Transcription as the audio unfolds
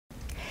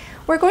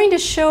We're going to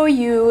show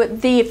you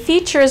the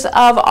features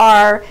of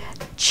our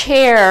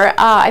chair,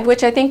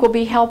 which I think will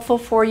be helpful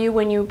for you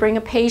when you bring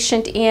a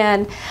patient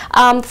in.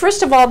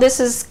 First of all, this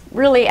is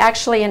really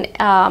actually an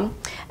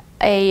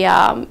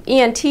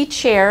ENT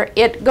chair.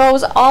 It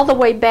goes all the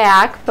way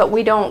back, but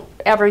we don't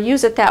ever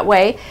use it that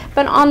way.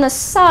 But on the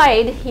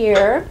side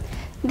here,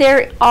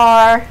 there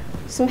are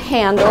some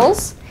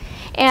handles.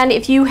 And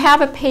if you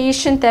have a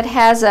patient that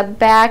has a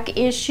back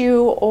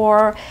issue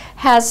or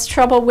has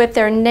trouble with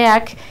their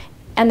neck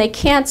and they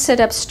can't sit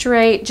up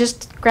straight,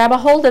 just grab a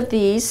hold of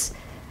these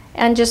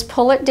and just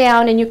pull it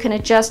down, and you can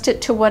adjust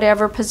it to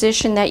whatever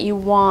position that you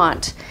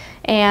want.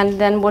 And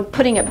then when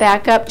putting it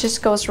back up,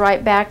 just goes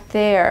right back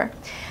there.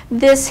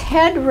 This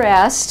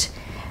headrest,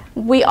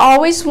 we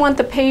always want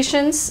the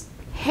patient's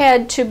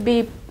head to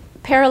be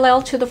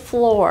parallel to the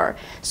floor.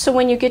 So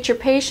when you get your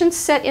patient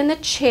set in the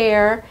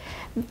chair,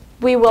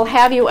 we will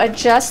have you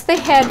adjust the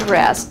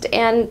headrest.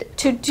 And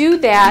to do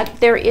that,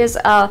 there is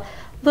a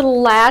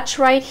little latch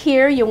right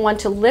here. You want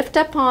to lift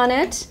up on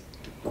it,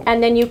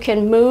 and then you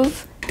can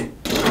move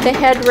the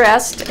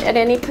headrest at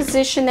any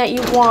position that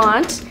you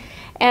want.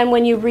 And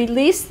when you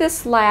release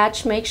this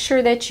latch, make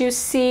sure that you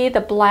see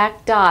the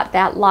black dot.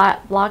 That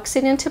locks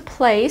it into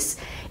place.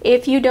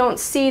 If you don't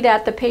see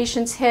that, the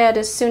patient's head,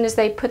 as soon as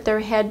they put their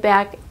head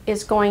back,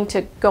 is going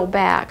to go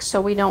back. So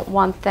we don't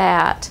want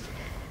that.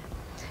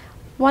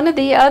 One of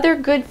the other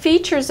good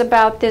features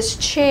about this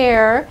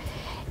chair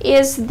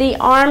is the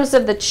arms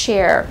of the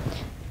chair.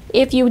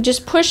 If you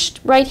just push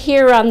right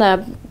here on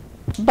the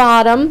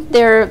bottom,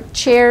 their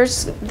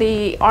chairs,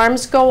 the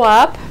arms go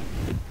up.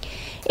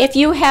 If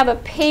you have a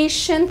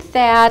patient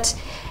that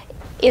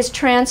is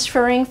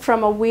transferring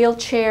from a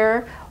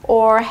wheelchair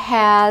or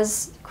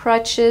has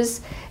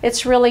crutches,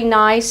 it's really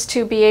nice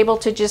to be able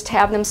to just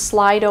have them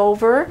slide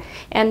over,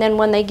 and then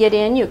when they get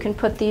in, you can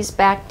put these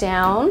back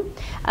down.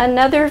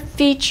 Another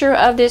feature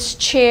of this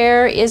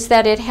chair is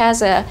that it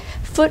has a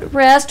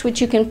footrest which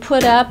you can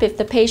put up if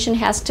the patient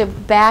has to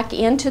back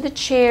into the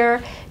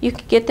chair. You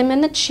can get them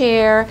in the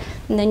chair,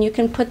 and then you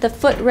can put the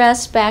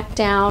footrest back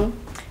down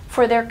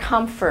for their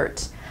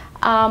comfort.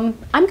 I'm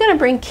going to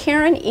bring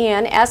Karen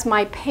in as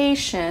my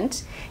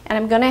patient, and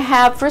I'm going to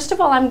have, first of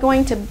all, I'm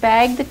going to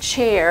bag the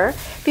chair.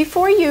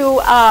 Before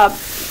you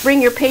bring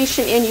your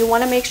patient in, you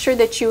want to make sure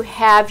that you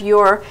have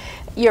your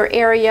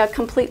area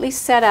completely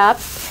set up.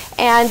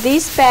 And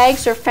these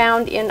bags are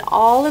found in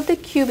all of the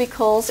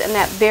cubicles in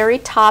that very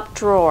top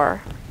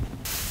drawer.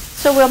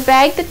 So we'll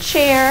bag the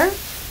chair.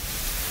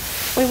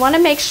 We want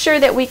to make sure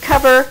that we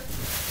cover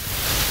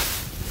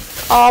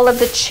all of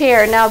the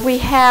chair. Now we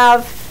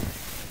have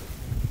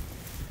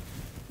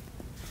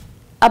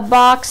a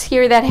box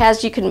here that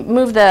has, you can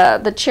move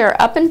the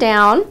chair up and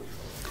down.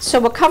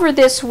 So we'll cover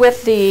this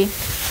with the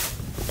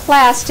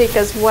plastic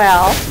as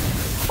well.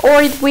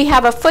 Or we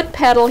have a foot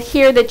pedal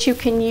here that you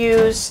can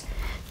use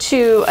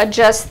to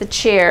adjust the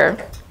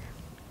chair.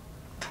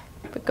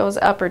 If it goes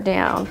up or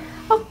down.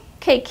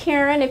 Okay,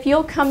 Karen, if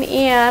you'll come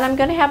in, I'm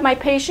going to have my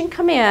patient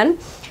come in.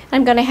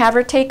 I'm going to have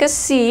her take a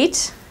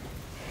seat.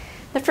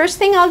 The first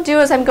thing I'll do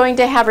is I'm going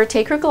to have her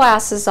take her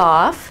glasses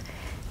off.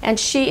 And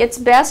it's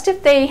best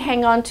if they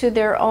hang on to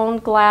their own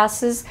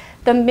glasses.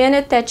 The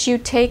minute that you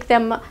take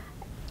them,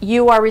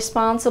 you are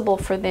responsible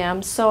for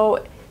them.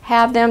 So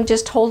have them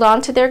just hold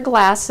on to their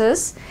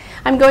glasses.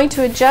 I'm going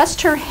to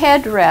adjust her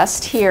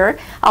headrest here.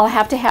 I'll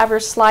have to have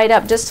her slide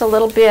up just a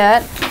little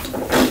bit.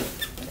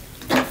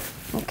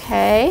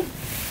 Okay.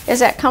 Is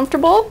that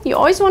comfortable? You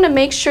always want to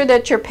make sure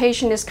that your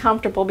patient is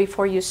comfortable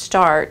before you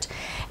start.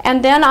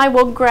 And then I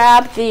will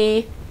grab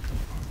the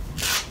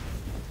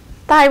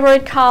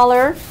thyroid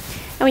collar.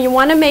 And you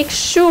want to make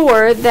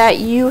sure that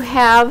you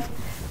have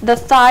the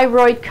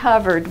thyroid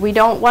covered. We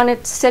don't want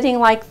it sitting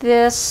like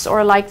this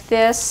or like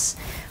this.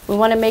 We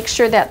want to make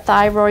sure that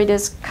thyroid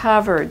is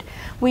covered.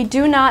 We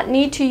do not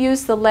need to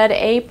use the lead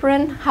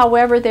apron.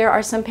 However, there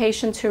are some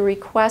patients who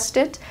request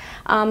it.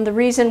 The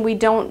reason we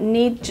don't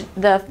need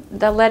the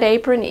lead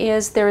apron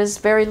is there is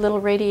very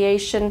little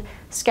radiation,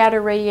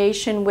 scatter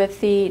radiation with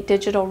the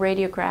digital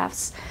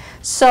radiographs.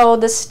 So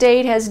the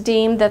state has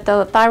deemed that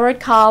the thyroid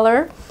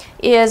collar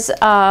is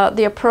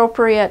the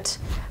appropriate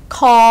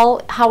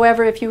call.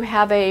 However, if you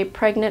have a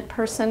pregnant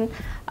person,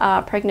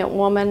 pregnant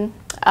woman,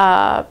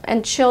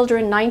 and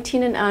children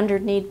 19 and under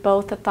need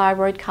both the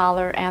thyroid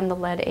collar and the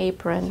lead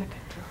apron.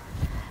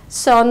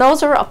 So, and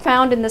those are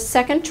found in the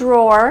second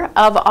drawer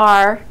of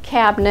our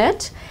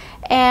cabinet.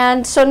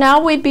 And so now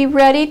we'd be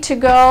ready to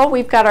go.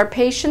 We've got our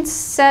patients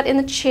set in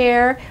the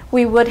chair.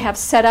 We would have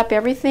set up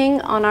everything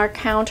on our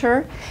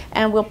counter,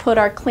 and we'll put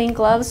our clean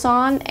gloves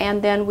on,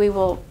 and then we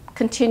will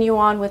continue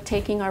on with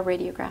taking our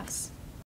radiographs.